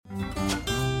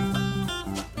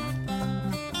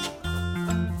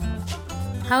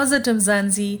How's it,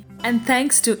 Mzansi? And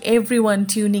thanks to everyone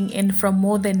tuning in from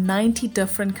more than 90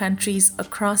 different countries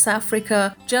across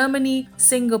Africa, Germany,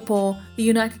 Singapore, the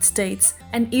United States,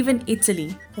 and even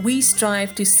Italy. We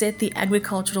strive to set the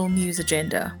agricultural news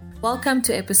agenda. Welcome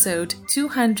to episode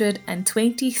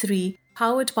 223,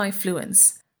 powered by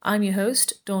Fluence. I'm your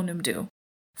host, Donumdu.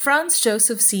 Franz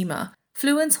Joseph Siemer,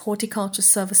 Fluence Horticulture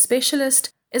Service Specialist,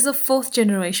 is a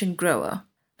fourth-generation grower.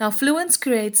 Now, Fluence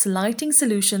creates lighting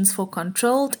solutions for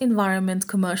controlled environment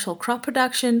commercial crop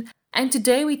production, and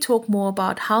today we talk more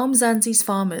about how Mzansi's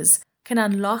farmers can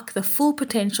unlock the full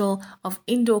potential of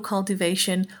indoor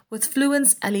cultivation with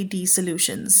Fluence LED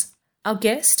solutions. Our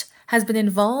guest has been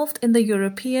involved in the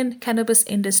European cannabis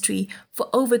industry for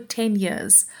over 10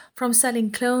 years, from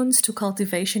selling clones to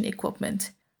cultivation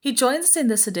equipment. He joins us in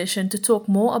this edition to talk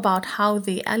more about how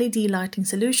the LED lighting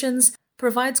solutions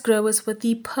provides growers with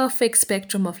the perfect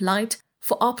spectrum of light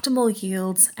for optimal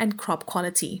yields and crop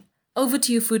quality. Over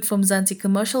to you, Food for Mzansi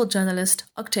commercial journalist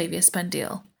Octavia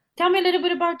Spandeel. Tell me a little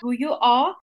bit about who you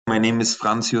are. My name is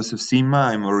Franz Josef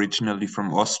Siemer. I'm originally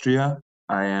from Austria.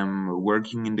 I am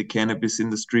working in the cannabis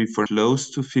industry for close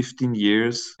to 15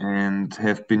 years and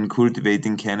have been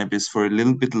cultivating cannabis for a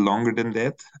little bit longer than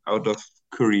that, out of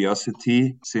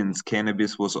curiosity, since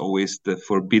cannabis was always the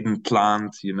forbidden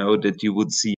plant, that you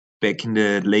would see. Back in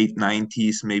the late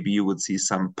 90s, maybe you would see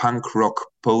some punk rock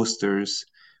posters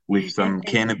with some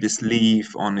cannabis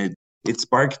leaf on it. It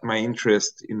sparked my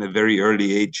interest in a very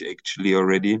early age, actually,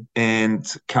 already. And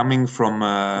coming from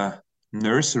a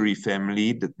nursery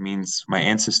family, that means my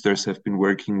ancestors have been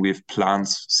working with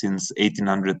plants since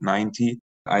 1890.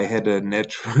 I had a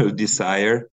natural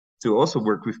desire to also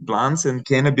work with plants, and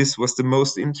cannabis was the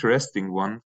most interesting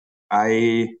one.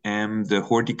 I am the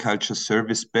horticulture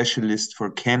service specialist for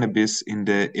cannabis in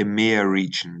the EMEA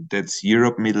region. That's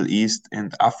Europe, Middle East,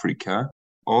 and Africa.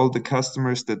 All the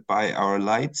customers that buy our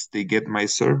lights, they get my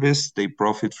service, they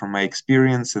profit from my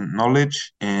experience and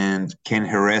knowledge, and can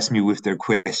harass me with their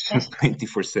questions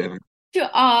 24/7. You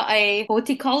are a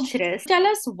horticulturist. Tell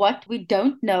us what we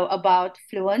don't know about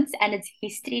Fluence and its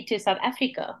history to South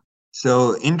Africa.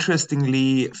 So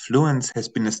interestingly, Fluence has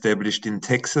been established in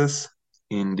Texas,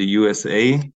 in the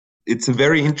USA. It's a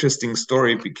very interesting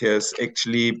story because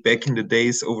actually back in the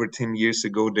days, over 10 years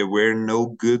ago, there were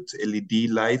no good LED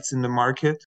lights in the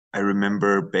market. I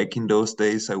remember back in those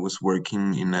days, I was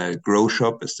working in a grow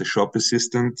shop as the shop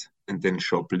assistant and then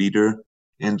shop leader.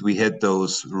 And we had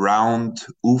those round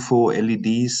UFO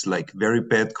LEDs, like very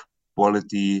bad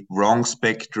quality, wrong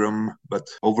spectrum, but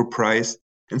overpriced.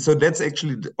 And so that's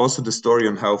actually also the story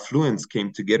on how Fluence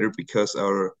came together, because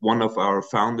one of our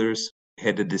founders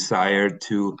had a desire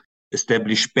to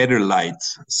establish better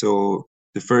lights. So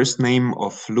the first name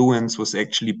of Fluence was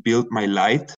actually Build My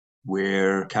Light,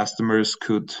 where customers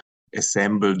could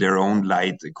assemble their own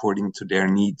light according to their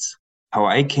needs. How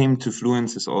I came to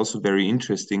Fluence is also very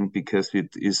interesting because it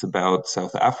is about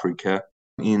South Africa.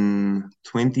 In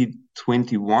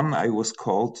 2021, I was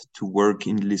called to work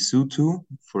in Lesotho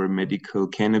for a medical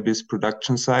cannabis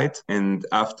production site. And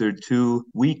after 2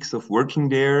 weeks of working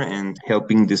there and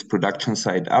helping this production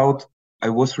site out, I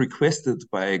was requested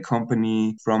by a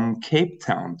company from Cape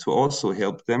Town to also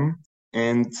help them.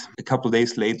 And a couple of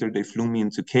days later, they flew me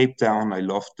into Cape Town. I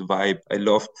loved the vibe. I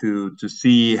loved to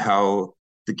see how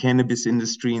the cannabis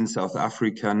industry in South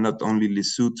Africa, not only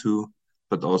Lesotho,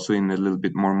 but also in a little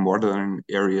bit more modern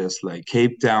areas like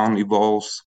Cape Town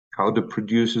evolves, how the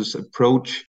producers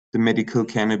approach the medical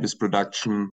cannabis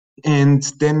production. And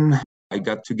then I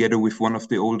got together with one of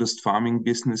the oldest farming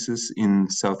businesses in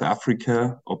South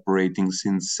Africa, operating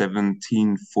since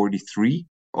 1743,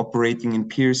 operating in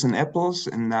pears and apples,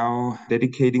 and now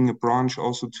dedicating a branch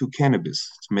also to cannabis,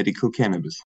 to medical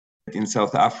cannabis. In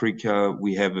South Africa,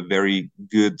 we have a very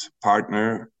good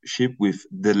partnership with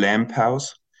the Lamp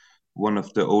House, one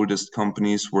of the oldest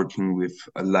companies working with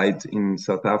a light in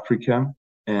South Africa.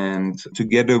 And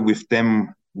together with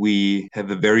them, we have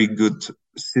a very good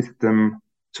system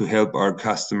to help our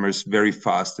customers very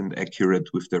fast and accurate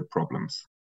with their problems.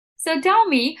 So tell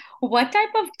me, what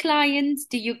type of clients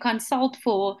do you consult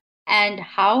for, and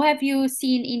how have you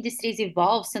seen industries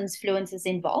evolve since Fluence's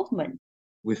involvement?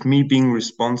 With me being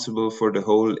responsible for the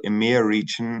whole EMEA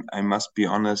region, I must be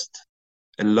honest,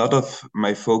 a lot of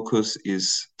my focus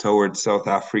is towards South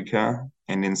Africa.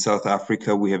 And in South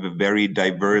Africa, we have a very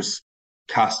diverse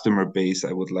customer base,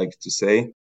 I would like to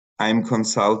say. I'm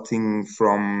consulting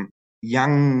from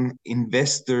young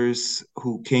investors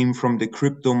who came from the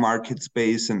crypto market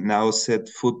space and now set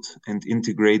foot and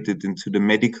integrated into the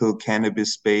medical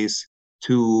cannabis space,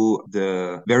 to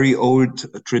the very old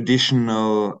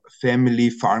traditional family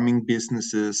farming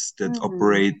businesses that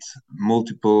operate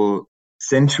multiple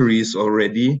centuries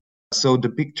already. So the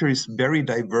picture is very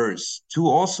diverse, to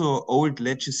also old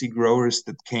legacy growers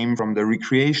that came from the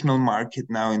recreational market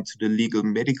now into the legal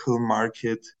medical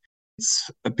market. It's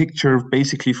a picture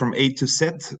basically from A to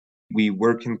Z. We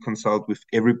work and consult with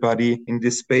everybody in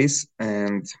this space.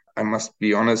 And I must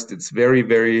be honest, it's very,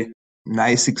 very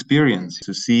nice experience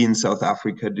to see in South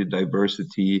Africa the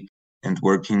diversity and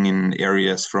working in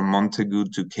areas from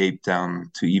Montagu to Cape Town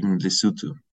to even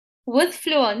Lesotho. With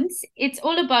Fluence, it's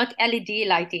all about LED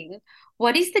lighting.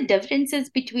 What is the differences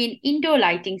between indoor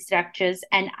lighting structures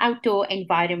and outdoor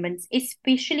environments,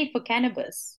 especially for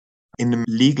cannabis? In the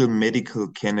legal medical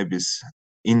cannabis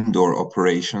indoor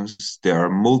operations, there are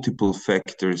multiple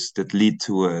factors that lead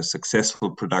to a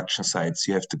successful production sites.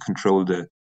 You have to control the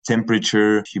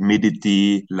temperature,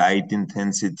 humidity, light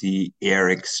intensity, air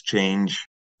exchange.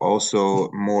 Also,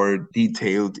 more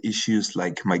detailed issues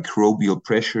like microbial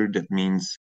pressure. That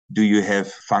means, do you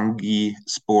have fungi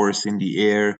spores in the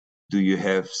air? Do you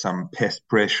have some pest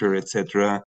pressure,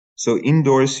 etc.? So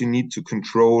indoors, you need to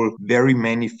control very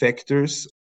many factors.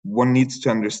 One needs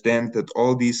to understand that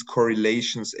all these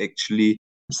correlations actually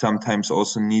sometimes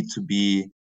also need to be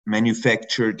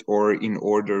manufactured or in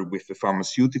order with the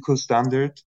pharmaceutical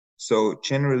standard. So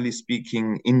generally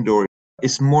speaking, indoor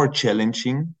is more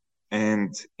challenging.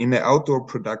 And in the outdoor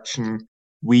production,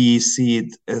 we see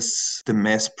it as the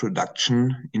mass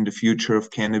production in the future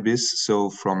of cannabis. So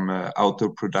from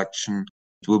outdoor production,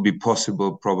 it will be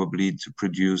possible probably to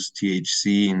produce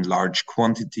THC in large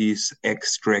quantities,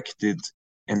 extract it,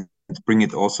 and bring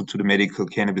it also to the medical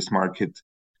cannabis market.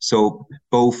 So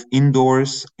both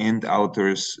indoors and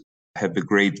outdoors have a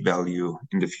great value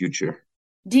in the future.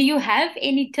 Do you have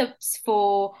any tips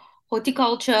for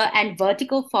horticulture and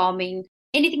vertical farming?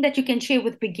 Anything that you can share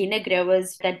with beginner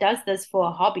growers that does this for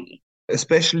a hobby?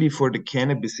 Especially for the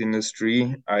cannabis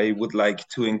industry, I would like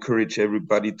to encourage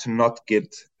everybody to not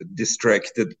get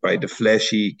distracted by the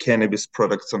flashy cannabis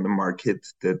products on the market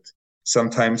that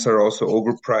sometimes are also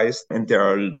overpriced, and there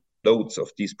are loads of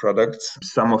these products.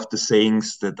 Some of the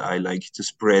sayings that I like to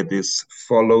spread is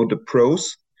follow the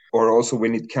pros, or also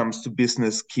when it comes to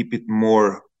business, keep it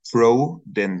more pro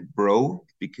than bro,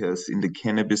 because in the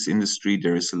cannabis industry,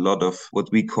 there is a lot of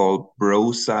what we call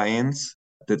bro science.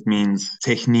 That means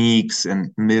techniques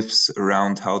and myths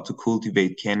around how to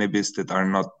cultivate cannabis that are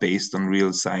not based on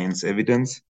real science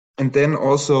evidence. And then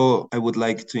also, I would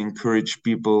like to encourage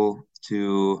people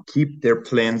to keep their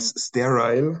plants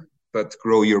sterile, but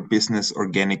grow your business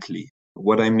organically.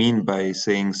 What I mean by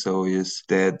saying so is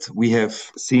that we have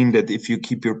seen that if you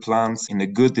keep your plants in a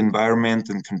good environment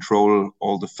and control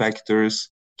all the factors,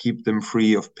 keep them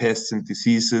free of pests and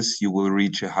diseases, you will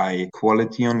reach a high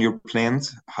quality on your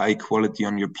plant. High quality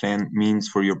on your plant means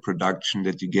for your production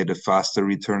that you get a faster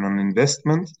return on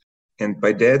investment. And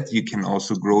by that, you can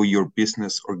also grow your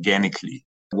business organically.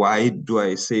 Why do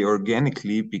I say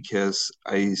organically? Because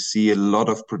I see a lot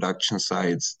of production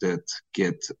sites that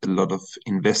get a lot of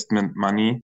investment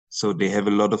money. So they have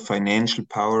a lot of financial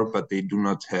power, but they do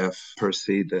not have per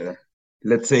se the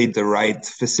right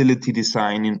facility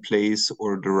design in place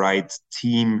or the right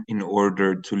team in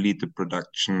order to lead the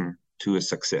production to a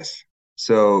success.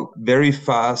 So very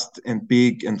fast and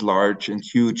big and large and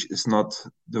huge is not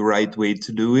the right way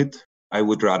to do it. I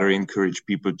would rather encourage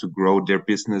people to grow their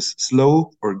business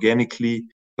slow, organically,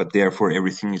 but therefore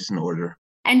everything is in order.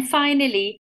 And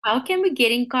finally, how can we get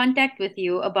in contact with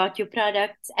you about your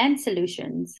products and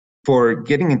solutions? For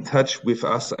getting in touch with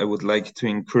us, I would like to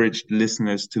encourage the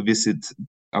listeners to visit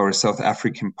our South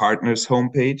African partners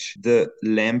homepage, the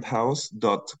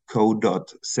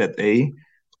lamphouse.co.za,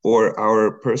 or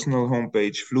our personal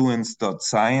homepage,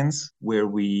 fluence.science, where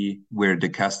the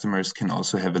customers can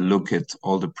also have a look at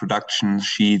all the production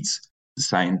sheets, the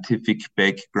scientific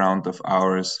background of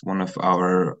ours. One of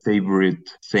our favorite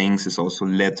things is also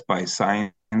led by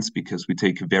science, because we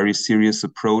take a very serious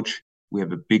approach. We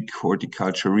have a big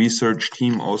horticulture research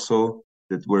team also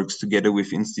that works together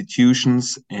with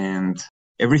institutions, and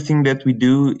everything that we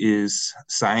do is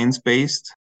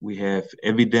science-based. We have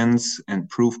evidence and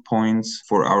proof points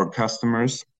for our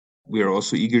customers. We are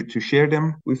also eager to share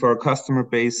them with our customer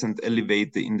base and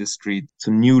elevate the industry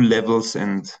to new levels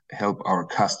and help our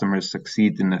customers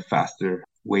succeed in a faster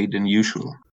way than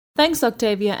usual. Thanks,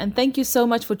 Octavia, and thank you so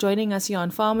much for joining us here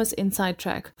on Farmers Inside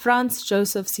Track, Franz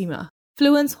Joseph Siemer,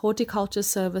 Fluence Horticulture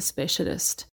Service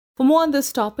Specialist. For more on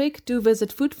this topic, do visit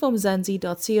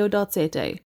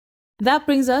foodformzansi.co.za. That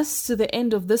brings us to the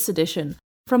end of this edition.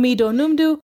 From me,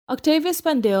 Donumdu, Octavia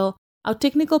Spandel, our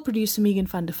technical producer Megan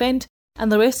van der Vent,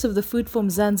 and the rest of the Food for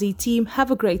Mzansi team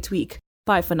have a great week.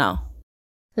 Bye for now.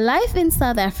 Life in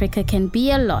South Africa can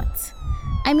be a lot.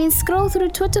 I mean, scroll through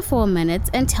Twitter for a minute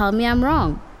and tell me I'm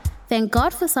wrong. Thank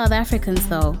God for South Africans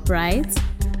though, right?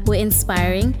 We're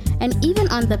inspiring, and even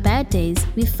on the bad days,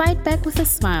 we fight back with a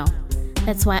smile.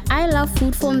 That's why I love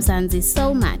Food for Mzansi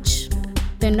so much.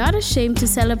 They're not ashamed to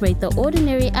celebrate the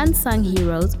ordinary unsung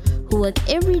heroes who work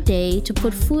every day to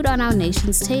put food on our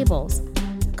nation's tables.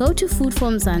 Go to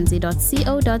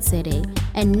foodformzansi.co.za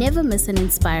and never miss an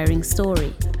inspiring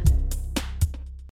story.